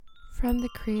From the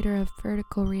creator of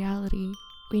Vertical Reality,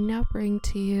 we now bring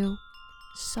to you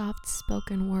soft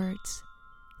spoken words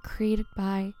created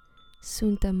by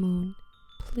Sunta Moon.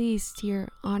 Please, dear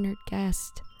honored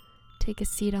guest, take a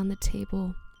seat on the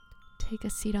table, take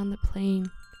a seat on the plane.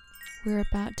 We're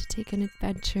about to take an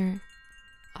adventure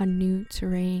on new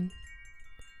terrain.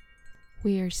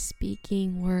 We are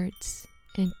speaking words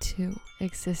into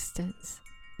existence.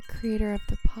 The creator of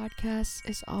the podcast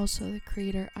is also the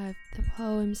creator of the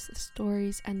poems, the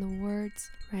stories, and the words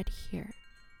read here.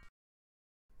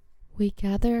 We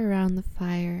gather around the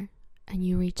fire and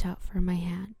you reach out for my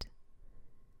hand.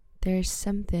 There's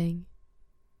something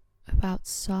about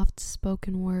soft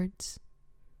spoken words,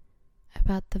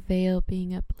 about the veil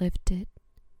being uplifted,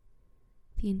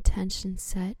 the intention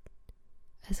set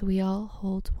as we all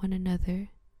hold one another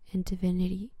in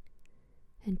divinity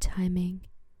and timing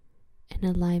and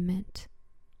alignment.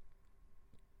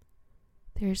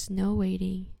 There's no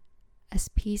waiting, as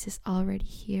peace is already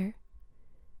here,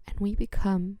 and we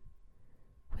become,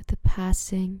 with the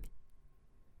passing,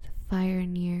 the fire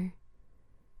near,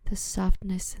 the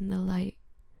softness and the light,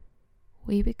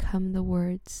 we become the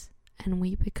words and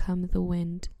we become the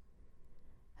wind.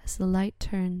 As the light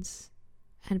turns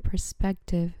and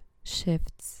perspective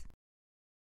shifts.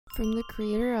 From the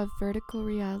creator of Vertical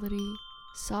Reality,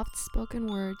 Soft Spoken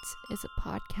Words is a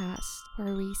podcast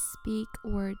where we speak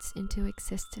words into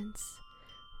existence,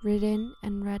 written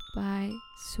and read by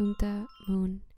Sunta Moon.